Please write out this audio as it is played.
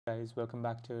Guys, welcome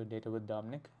back to Data with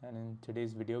Dominic, and in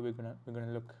today's video we're gonna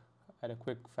look at a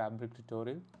quick Fabric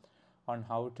tutorial on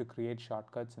how to create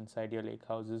shortcuts inside your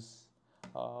lakehouses,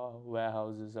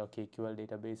 warehouses, or KQL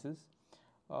databases.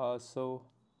 So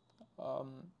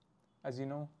um, as you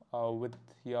know, with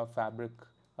your Fabric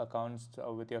accounts,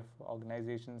 with your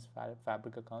organization's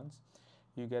Fabric accounts,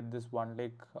 you get this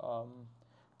OneLake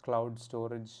cloud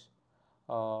storage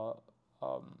uh,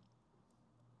 um,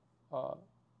 uh,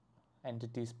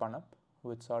 entity spun up,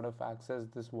 which sort of acts as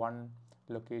this one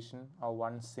location or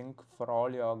one sink for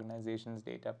all your organization's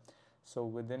data. So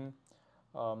within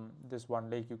this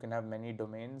OneLake, you can have many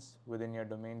domains. Within your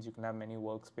domains, you can have many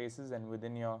workspaces, and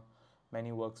within your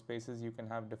many workspaces, you can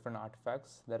have different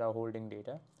artifacts that are holding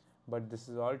data. But this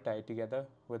is all tied together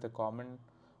with a common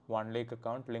OneLake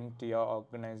account linked to your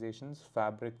organization's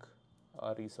Fabric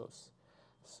resource.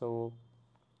 So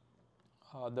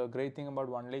the great thing about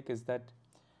OneLake is that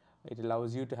it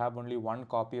allows you to have only one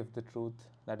copy of the truth,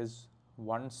 that is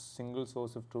one single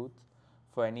source of truth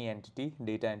for any entity,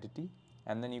 data entity,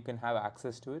 and then you can have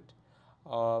access to it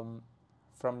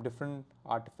from different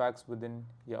artifacts within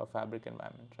your Fabric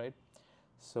environment, right?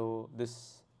 So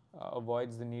this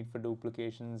avoids the need for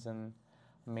duplications and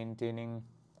maintaining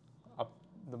up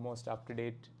the most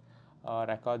up-to-date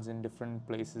records in different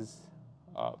places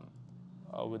um,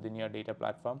 within your data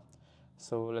platform.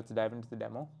 So let's dive into the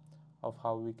demo of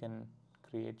how we can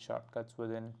create shortcuts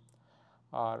within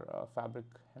our Fabric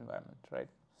environment, right?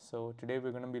 So today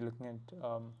we're going to be looking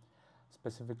at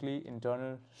specifically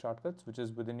internal shortcuts, which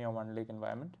is within your OneLake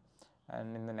environment,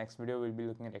 and in the next video we'll be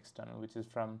looking at external, which is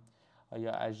from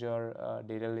your Azure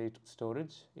Data Lake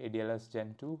Storage, ADLS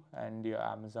Gen 2, and your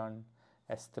Amazon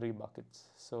S3 buckets.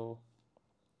 So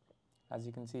as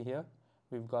you can see here,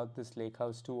 we've got this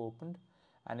Lakehouse 2 opened,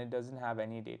 and it doesn't have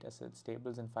any data, so its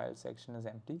tables and files section is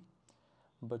empty.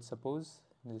 But suppose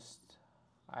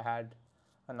I had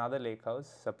another Lakehouse.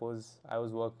 Suppose I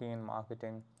was working in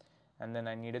marketing, and then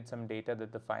I needed some data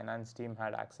that the finance team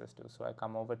had access to. So I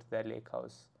come over to their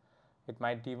Lakehouse. It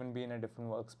might even be in a different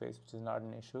workspace, which is not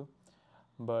an issue.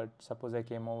 But suppose I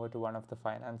came over to one of the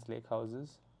finance Lakehouses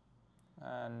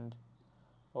and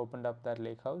opened up that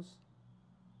Lakehouse.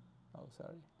 Oh,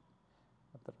 sorry,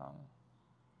 got the wrong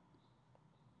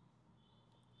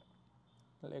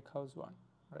Lakehouse 1,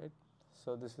 right?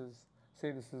 So this is,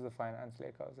 say this is the finance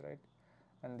Lakehouse, right?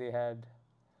 And they had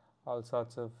all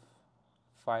sorts of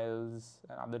files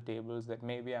and other tables that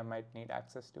maybe I might need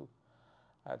access to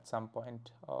at some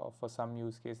point for some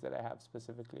use case that I have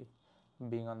specifically,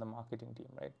 being on the marketing team,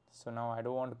 right? So now I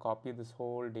don't want to copy this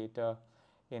whole data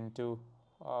into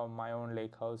my own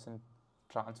Lakehouse and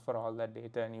transfer all that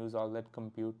data and use all that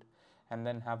compute and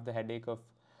then have the headache of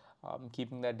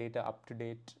keeping that data up to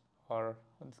date or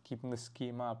keeping the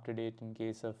schema up to date in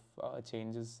case of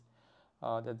changes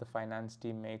that the finance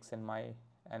team makes,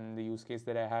 and the use case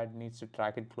that I had needs to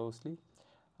track it closely.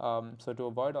 So to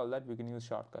avoid all that, we can use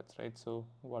shortcuts, right? So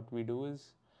what we do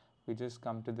is we just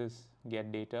come to this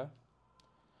get data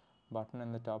button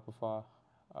in the top of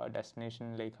our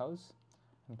destination Lakehouse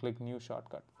and click new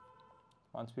shortcut.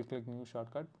 Once we click new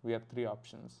shortcut, we have three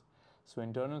options. So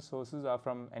internal sources are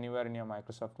from anywhere in your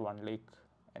Microsoft OneLake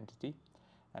entity,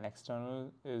 and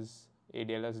external is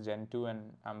ADLS Gen 2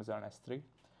 and Amazon S3.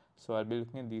 So I'll be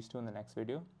looking at these two in the next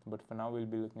video, but for now we'll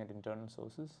be looking at internal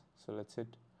sources. So let's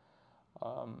hit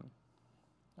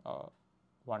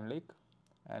OneLake,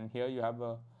 and here you have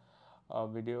a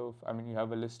video you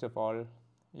have a list of all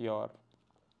your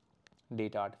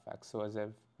data artifacts. So as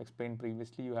I've explained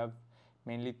previously, you have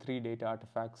mainly three data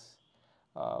artifacts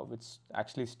which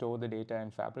actually store the data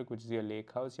in Fabric, which is your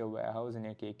Lakehouse, your warehouse, and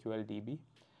your KQL DB.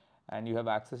 And you have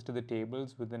access to the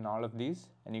tables within all of these,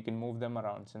 and you can move them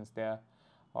around since they are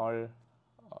all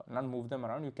not move them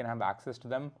around, you can have access to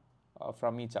them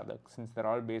from each other. Since they're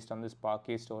all based on this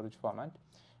Parquet storage format,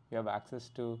 you have access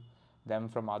to them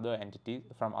from other entities,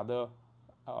 from other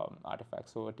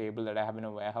artifacts. So a table that I have in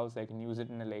a warehouse, I can use it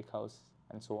in a Lakehouse,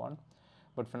 and so on.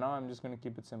 But for now, I'm just going to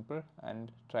keep it simple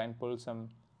and try and pull some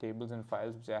tables and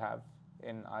files which I have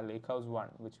in our Lakehouse 1,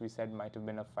 which we said might have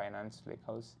been a finance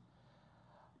Lakehouse.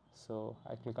 So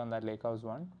I click on that Lakehouse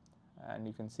 1, and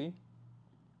you can see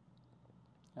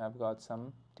I've got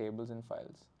some tables and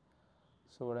files.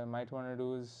 So what I might want to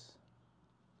do is,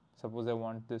 suppose I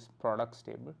want this products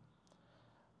table.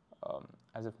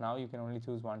 As of now, you can only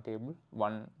choose one table.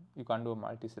 You can't do a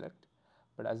multi-select.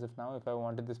 But as of now, if I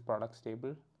wanted this products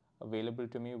table available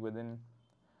to me within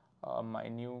my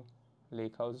new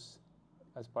Lakehouse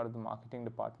as part of the marketing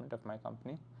department of my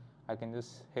company, I can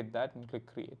just hit that and click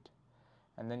create.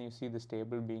 And then you see this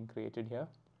table being created here.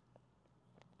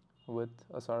 with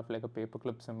a sort of like a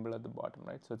paperclip symbol at the bottom,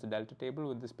 right? So it's a delta table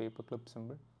with this paperclip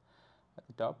symbol at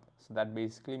the top. So that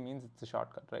basically means it's a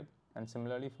shortcut, right? And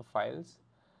similarly for files,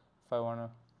 if I want to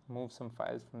move some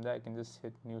files from there, I can just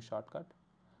hit new shortcut,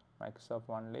 Microsoft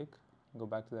OneLake, go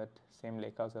back to that same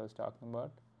lakehouse I was talking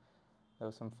about. There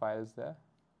were some files there.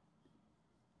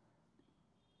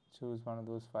 Choose one of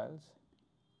those files.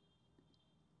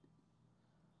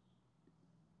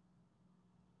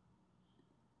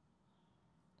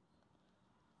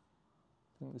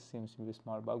 I think this seems to be a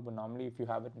small bug, but normally if you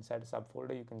have it inside a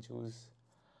subfolder, you can choose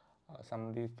some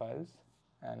of these files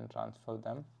and transfer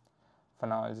them. For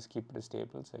now, I'll just keep it as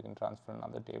table, so you can transfer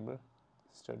another table,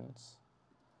 students,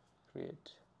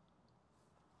 create.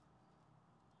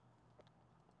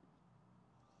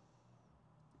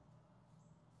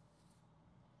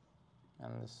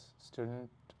 And this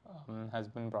student has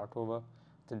been brought over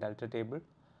the delta table,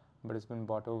 but it's been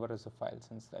brought over as a file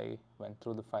since I went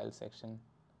through the file section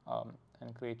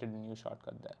and created a new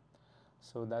shortcut there.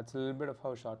 So that's a little bit of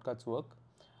how shortcuts work.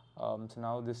 So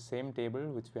now this same table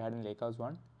which we had in Lakehouse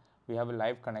 1, we have a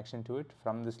live connection to it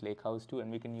from this Lakehouse 2,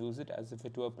 and we can use it as if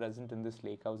it were present in this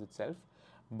Lakehouse itself.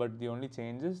 But the only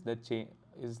change is that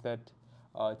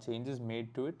changes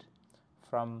made to it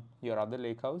from your other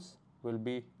Lakehouse will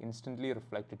be instantly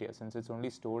reflected here, since it's only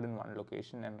stored in one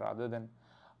location, and rather than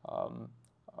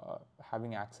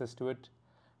having access to it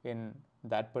in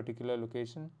that particular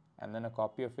location and then a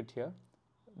copy of it here,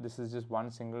 this is just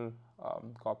one single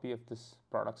copy of this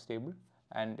products table,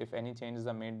 and if any changes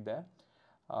are made there,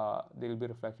 they will be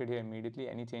reflected here immediately.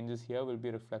 Any changes here will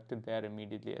be reflected there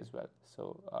immediately as well,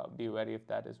 so be wary of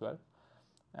that as well.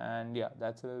 And yeah,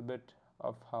 that's a little bit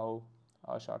of how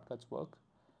our shortcuts work.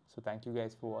 So thank you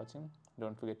guys for watching.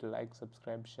 Don't forget to like,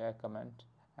 subscribe, share, comment,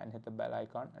 and hit the bell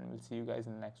icon, and we'll see you guys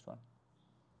in the next one.